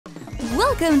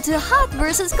Welcome to Hot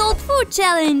vs Cold Food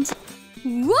Challenge!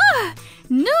 Wow!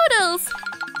 Noodles!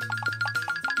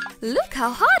 Look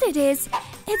how hot it is!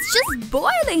 It's just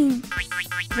boiling!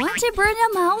 Want to burn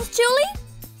your mouth, Julie?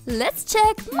 Let's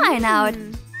check mine out!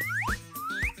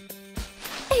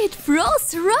 It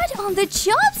froze right on the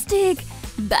chopstick!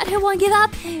 Bet I won't give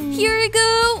up! Here you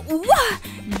go! Wow!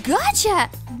 Gotcha!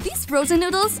 These frozen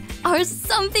noodles are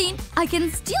something I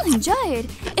can still enjoy it.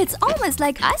 It's almost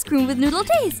like ice cream with noodle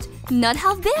taste. Not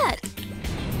half bad.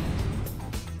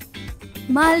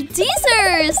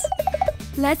 Maltesers!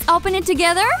 Let's open it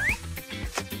together.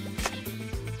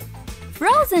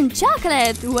 Frozen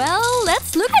chocolate. Well,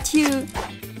 let's look at you.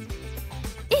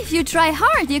 If you try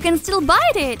hard, you can still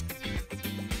bite it.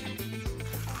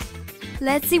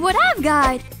 Let's see what I've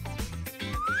got.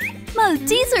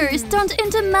 Maltesers turned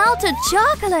into melted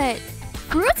chocolate.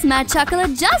 Fruits match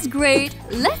chocolate just great.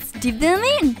 Let's dip them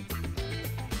in.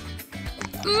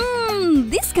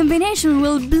 This combination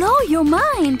will blow your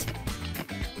mind.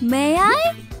 May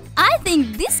I? I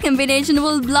think this combination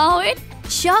will blow it.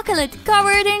 Chocolate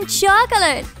covered in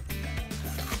chocolate.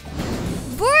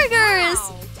 Burgers!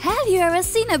 Have you ever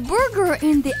seen a burger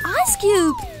in the ice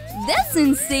cube? That's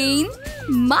insane.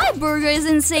 My burger is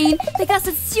insane because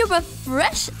it's super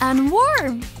fresh and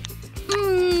warm.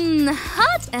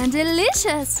 Hot and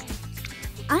delicious.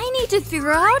 I need to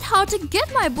figure out how to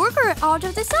get my burger out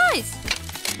of this ice.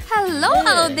 Hello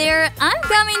out there, I'm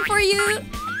coming for you.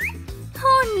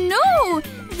 Oh no,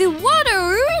 the water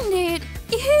ruined it.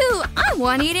 Ew, I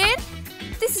won't eat it.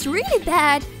 This is really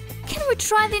bad. Can we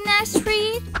try the next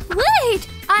treat? Wait,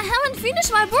 I haven't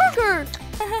finished my burger.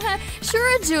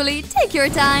 Sure, Julie, take your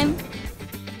time.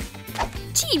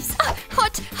 Chips!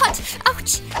 Hot!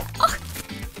 Ouch! Oh.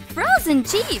 Frozen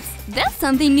chips! That's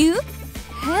something new!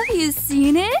 Have you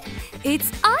seen it? It's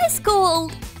ice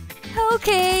cold!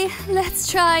 Okay, let's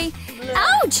try.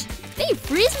 Ouch! They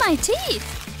freeze my teeth!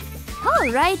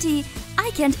 Alrighty,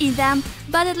 I can't eat them,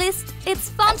 but at least it's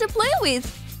fun to play with.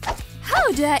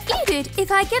 How do I eat it if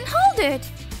I can hold it?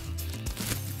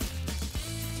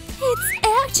 It's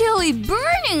actually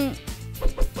burning!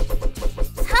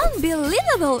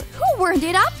 Unbelievable! Who warmed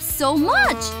it up so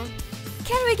much?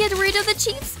 Can we get rid of the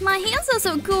chips? My hands are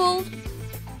so cold.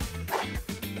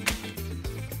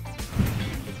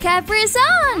 Capri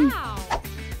Sun! Wow.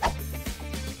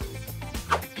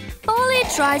 Polly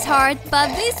tries hard, but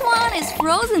this one is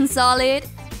frozen solid.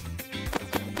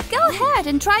 Go ahead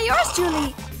and try yours,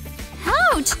 Julie.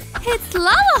 Ouch! It's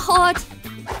lava hot!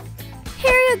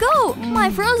 Here you go! My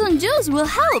frozen juice will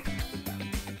help.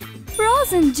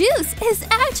 Frozen juice is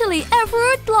actually a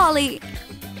fruit lolly.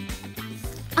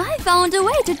 I found a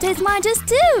way to taste my juice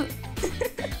too.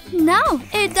 Now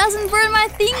it doesn't burn my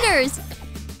fingers.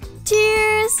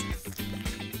 Cheers!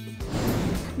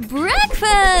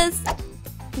 Breakfast!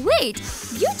 Wait,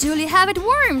 you Julie have it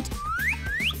warmed.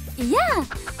 Yeah,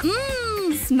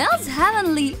 smells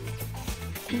heavenly.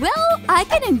 Well, I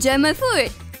can enjoy my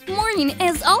food. Morning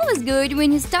is always good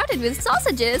when you started with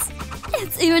sausages.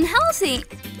 It's even healthy.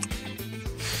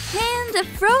 And a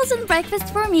frozen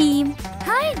breakfast for me.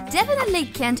 I definitely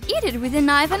can't eat it with a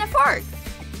knife and a fork.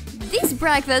 This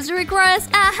breakfast requires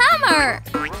a hammer.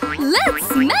 Let's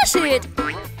smash it!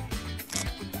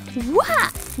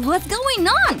 What? What's going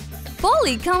on?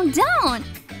 Polly, calm down.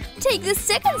 Take the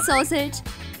second sausage.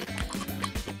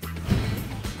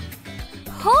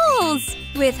 Holes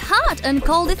with hot and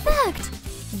cold effect.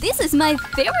 This is my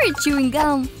favorite chewing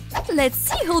gum. Let's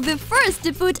see who'll be first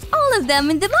to put all of them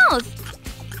in the mouth.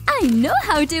 I know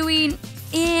how to win!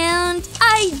 And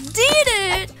I did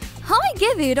it! I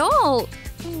gave it all!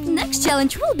 Next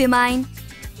challenge will be mine.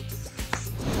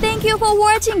 Thank you for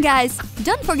watching, guys!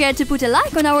 Don't forget to put a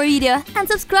like on our video and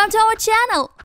subscribe to our channel!